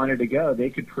where they wanted to go, they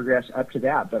could progress up to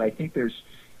that. But I think there's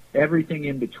everything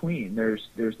in between. There's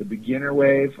the beginner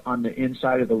wave on the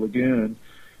inside of the lagoon.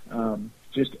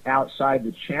 Just outside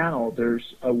the channel,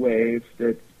 there's a wave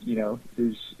that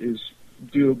is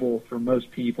doable for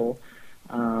most people,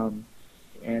 and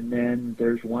then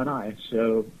there's One Eye.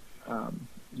 So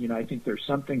I think there's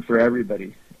something for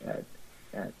everybody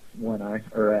at One Eye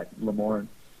or at Lemoine.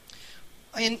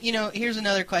 And, here's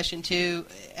another question, too.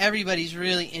 Everybody's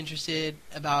really interested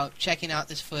about checking out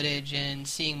this footage and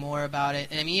seeing more about it.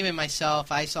 And, I mean, even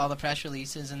myself, I saw the press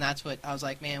releases, and that's what I was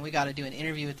like, man, we got to do an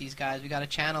interview with these guys. We got to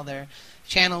channel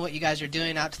what you guys are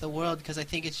doing out to the world, because I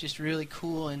think it's just really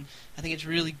cool, and I think it's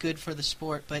really good for the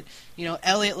sport. But,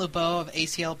 Elliot LeBeau of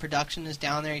ACL Production is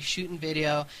down there. He's shooting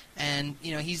video, and,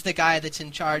 he's the guy that's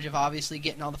in charge of obviously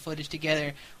getting all the footage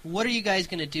together. What are you guys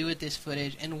going to do with this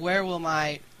footage, and where will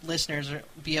my listeners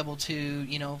be able to,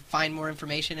 find more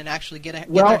information and actually get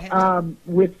their hands on?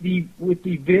 With the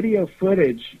video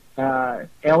footage,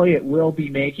 Elliot will be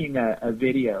making a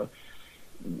video.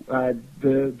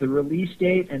 The release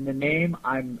date and the name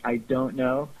I don't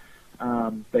know,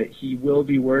 but he will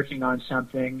be working on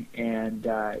something, and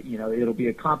it'll be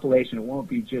a compilation. It won't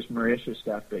be just Mauritius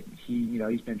stuff, but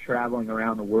he's been traveling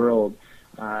around the world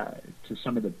to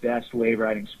some of the best wave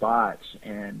riding spots,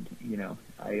 and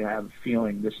I have a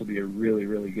feeling this will be a really,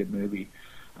 really good movie.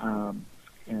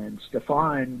 And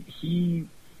Stefan, he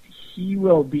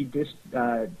will be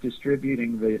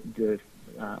distributing the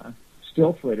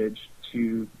still footage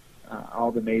to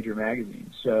all the major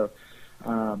magazines. So,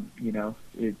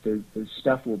 the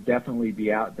stuff will definitely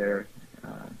be out there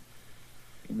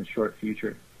in the short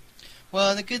future.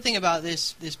 Well, and the good thing about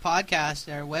this podcast,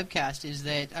 our webcast, is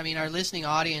that, I mean, our listening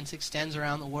audience extends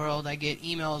around the world. I get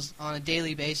emails on a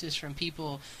daily basis from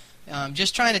people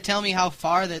just trying to tell me how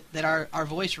far that our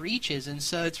voice reaches. And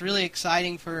so it's really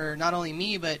exciting for not only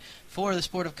me, but for the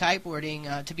sport of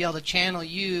kiteboarding to be able to channel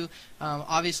you,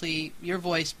 obviously your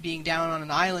voice being down on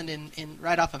an island in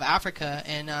right off of Africa.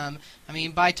 And, I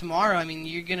mean, by tomorrow, I mean,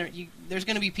 there's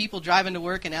going to be people driving to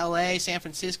work in L.A., San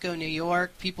Francisco, New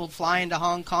York, people flying to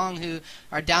Hong Kong who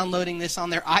are downloading this on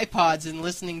their iPods and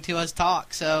listening to us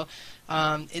talk. So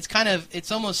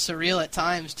it's almost surreal at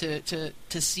times to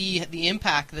see the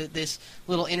impact that this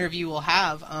little interview will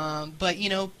have. But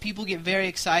people get very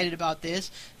excited about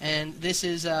this, and this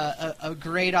is a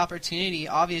great opportunity,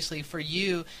 obviously, for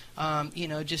you,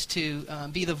 just to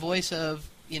be the voice of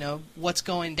what's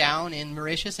going down in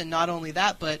Mauritius, and not only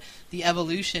that, but the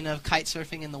evolution of kite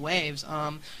surfing in the waves.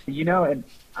 And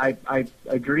I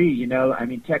agree. I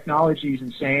mean, technology is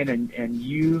insane, and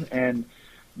you and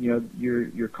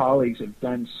your colleagues have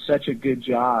done such a good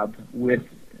job with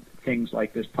things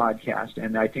like this podcast,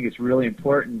 and I think it's really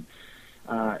important,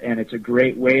 and it's a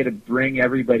great way to bring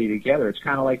everybody together. It's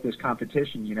kind of like this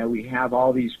competition. We have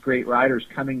all these great riders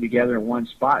coming together in one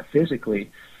spot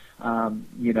physically.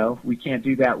 We can't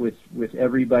do that with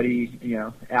everybody,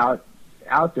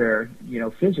 out there,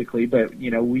 physically, but,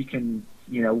 we can,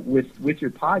 with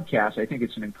your podcast, I think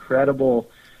it's an incredible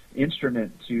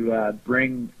instrument to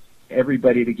bring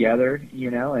everybody together,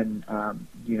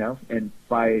 and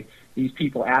by these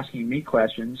people asking me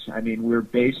questions, I mean, we're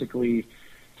basically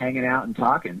hanging out and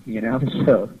talking,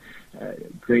 so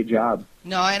great job.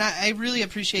 No, and I really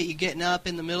appreciate you getting up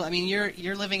in the middle. I mean,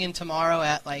 you're living in tomorrow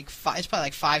at it's probably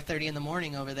like 5:30 in the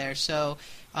morning over there. So,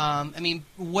 I mean,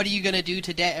 what are you going to do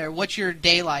today, or what's your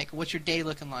day like? What's your day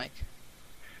looking like?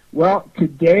 Well,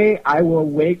 today I will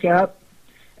wake up,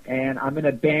 and I'm going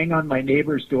to bang on my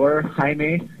neighbor's door,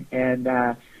 Jaime, and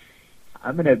I'm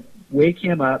going to wake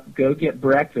him up, go get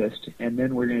breakfast, and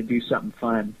then we're going to do something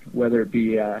fun, whether it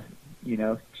be,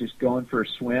 just going for a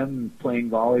swim, playing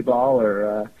volleyball,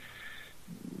 or,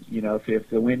 if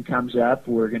the wind comes up,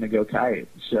 we're going to go kite.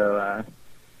 So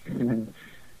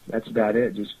that's about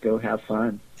it. Just go have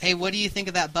fun. Hey, what do you think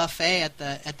of that buffet at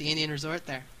the Indian Resort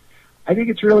there? I think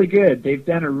it's really good. They've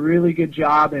done a really good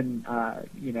job in,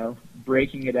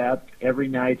 breaking it up. Every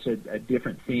night's a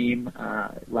different theme.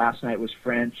 Last night was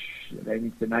French. I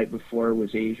think the night before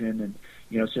was Asian,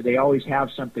 and so they always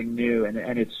have something new, and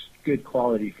it's good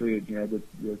quality food.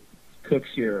 The cooks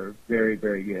here are very,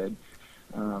 very good.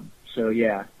 So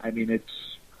yeah, I mean, it's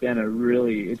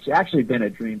actually been a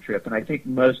dream trip, and I think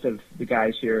most of the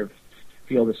guys here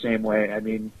feel the same way. I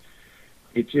mean,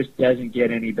 it just doesn't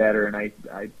get any better, and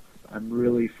I'm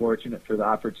really fortunate for the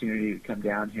opportunity to come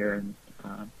down here and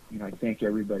I thank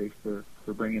everybody for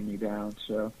bringing me down.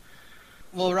 So.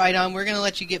 Well, right on. We're going to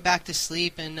let you get back to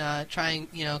sleep and try and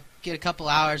get a couple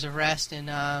hours of rest,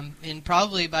 and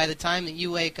probably by the time that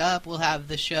you wake up, we'll have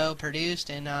the show produced,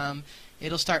 and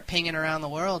it'll start pinging around the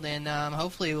world, and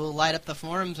hopefully we'll light up the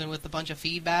forums and with a bunch of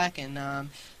feedback. And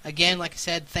again, like I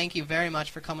said, thank you very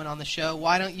much for coming on the show.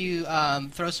 Why don't you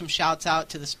throw some shouts out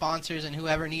to the sponsors and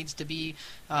whoever needs to be,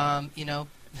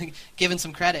 given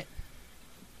some credit?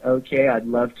 Okay, I'd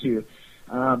love to.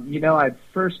 I'd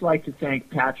first like to thank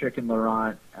Patrick and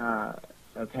Laurent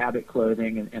of Habit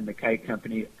Clothing and the Kite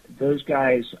Company. Those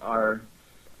guys are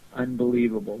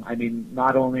unbelievable. I mean,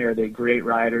 not only are they great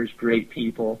riders, great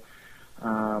people,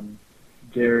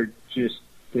 they're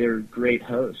great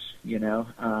hosts,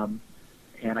 and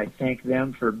I thank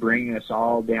them for bringing us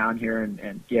all down here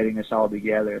and getting us all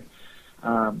together.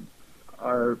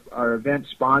 Our event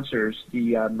sponsors,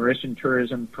 the Mauritian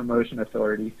Tourism Promotion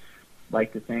Authority,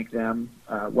 like to thank them,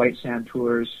 White Sand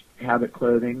Tours, Habit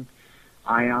Clothing,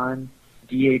 Ion,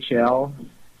 DHL,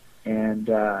 and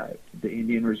the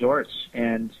Indian Resorts.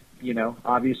 And,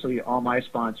 obviously all my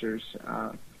sponsors,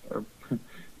 or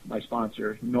my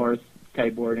sponsor, North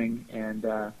Kiteboarding, and,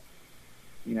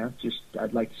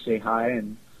 I'd like to say hi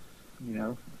and,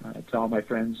 to all my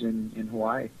friends in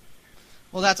Hawaii.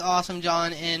 Well, that's awesome,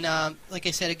 John, and like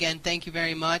I said again, thank you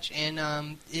very much.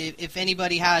 And if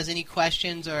anybody has any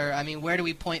questions, or where do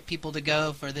we point people to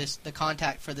go for the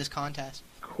contact for this contest?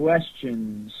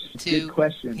 Questions. Good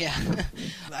question. Yeah.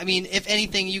 If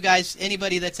anything, you guys,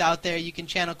 anybody that's out there, you can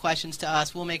channel questions to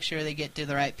us. We'll make sure they get to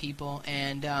the right people.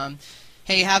 And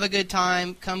hey, have a good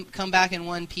time. Come back in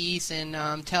one piece,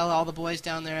 and tell all the boys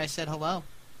down there I said hello.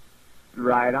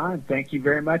 Right on. Thank you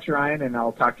very much, Ryan, and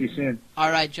I'll talk to you soon.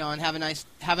 All right, John. Have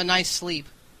a nice sleep.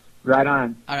 Right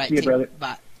on. All right. See you, brother.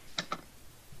 Bye.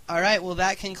 All right. Well,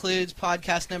 that concludes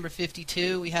podcast number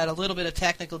 52. We had a little bit of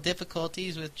technical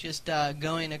difficulties with just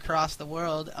going across the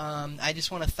world. I just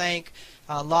want to thank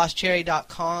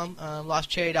LostCherry.com.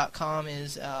 LostCherry.com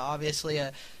is obviously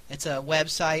it's a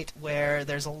website where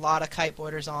there's a lot of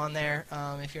kiteboarders on there.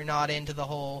 If you're not into the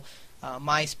whole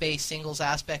MySpace singles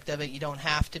aspect of it, you don't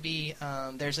have to be.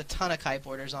 There's a ton of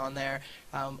kiteboarders on there.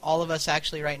 All of us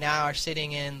actually right now are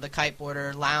sitting in the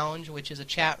Kiteboarder Lounge, which is a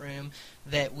chat room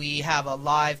that we have a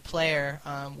live player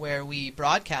where we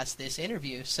broadcast this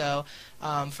interview. So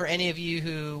for any of you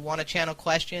who want to channel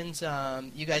questions,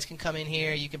 you guys can come in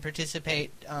here. You can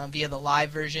participate via the live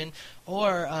version,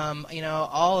 or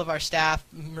all of our staff,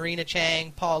 Marina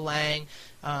Chang, Paul Lang,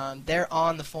 they're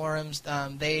on the forums.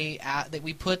 That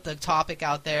we put the topic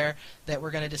out there that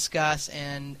we're going to discuss,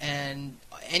 and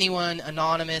anyone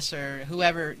anonymous or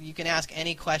whoever, you can ask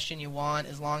any question you want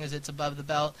as long as it's above the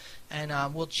belt,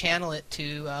 and we'll channel it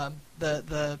to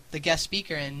the guest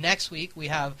speaker. And next week we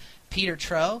have Peter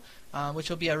Tro, which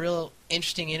will be a real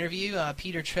interesting interview.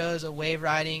 Peter Tro is a wave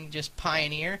riding just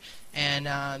pioneer,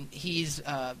 and he's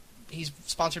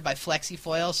sponsored by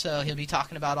FlexiFoil, so he'll be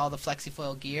talking about all the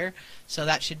FlexiFoil gear. So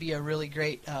that should be a really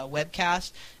great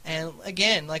webcast. And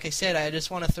again, like I said, I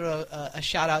just want to throw a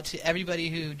shout out to everybody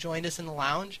who joined us in the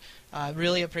lounge.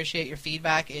 Really appreciate your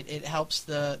feedback. It helps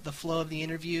the flow of the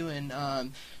interview, and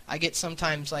I get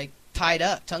sometimes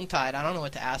tongue-tied. I don't know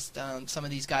what to ask some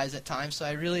of these guys at times. So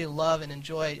I really love and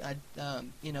enjoy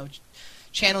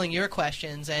channeling your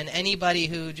questions, and anybody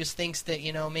who just thinks that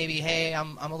maybe, hey,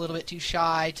 I'm a little bit too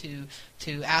shy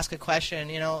to ask a question,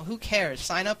 who cares?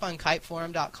 Sign up on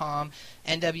kiteforum.com,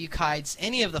 NW Kites,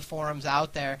 any of the forums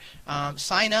out there.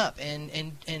 Sign up,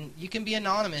 and you can be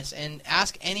anonymous and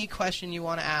ask any question you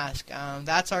want to ask.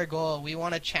 That's our goal. We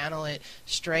want to channel it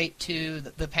straight to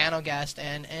the panel guest,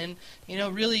 and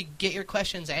really get your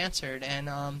questions answered.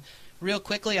 And real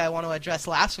quickly, I want to address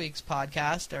last week's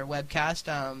podcast or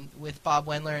webcast with Bob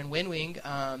Wendler and Winwing,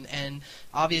 and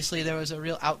obviously there was a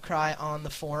real outcry on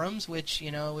the forums, which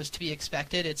was to be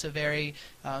expected. It's a very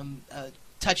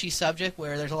touchy subject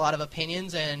where there's a lot of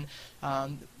opinions, and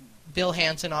Bill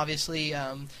Hansen obviously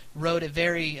wrote a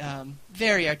very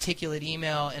very articulate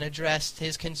email and addressed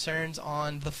his concerns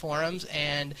on the forums.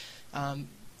 And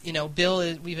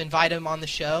Bill, we've invited him on the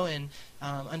show, and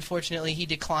unfortunately he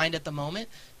declined at the moment.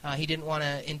 He didn't want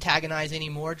to antagonize any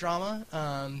more drama,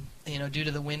 due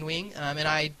to the Winwing, and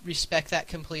I respect that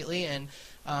completely. And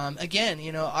again,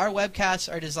 our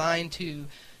webcasts are designed to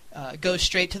go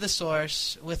straight to the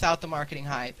source without the marketing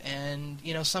hype. And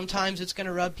sometimes it's going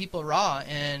to rub people raw,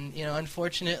 and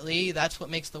unfortunately that's what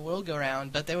makes the world go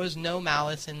round. But there was no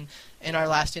malice in our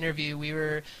last interview. We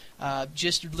were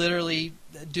just literally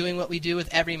doing what we do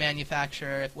with every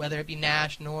manufacturer, whether it be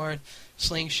Nash, North,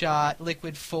 Slingshot,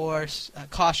 Liquid Force,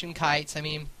 Caution Kites.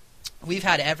 we've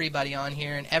had everybody on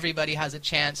here, and everybody has a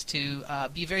chance to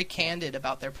be very candid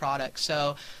about their products.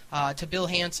 So to Bill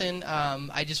Hansen,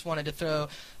 I just wanted to throw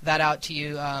that out to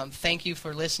you. Thank you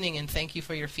for listening, and thank you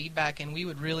for your feedback, and we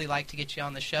would really like to get you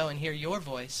on the show and hear your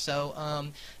voice.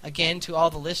 So again, to all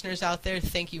the listeners out there,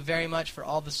 thank you very much for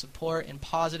all the support and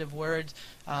positive words.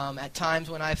 At times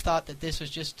when I've thought that this was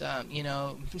just,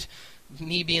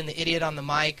 me being the idiot on the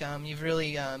mic, you've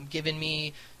really given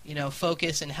me,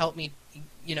 focus and helped me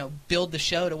build the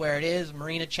show to where it is.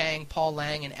 Marina Chang, Paul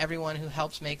Lang, and everyone who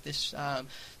helps make this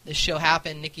this show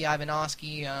happen. Nikki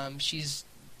Ivanovsky, she's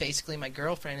basically my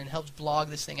girlfriend and helps blog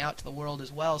this thing out to the world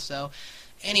as well. So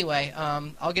anyway,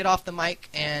 I'll get off the mic,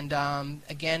 and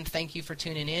again, thank you for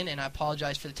tuning in, and I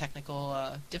apologize for the technical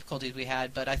difficulties we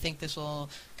had, but I think this will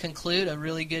conclude a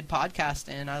really good podcast,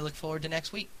 and I look forward to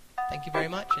next week. Thank you very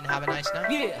much, and have a nice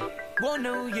night. Yeah, well,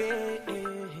 no, yeah,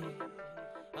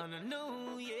 I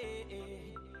know, yeah.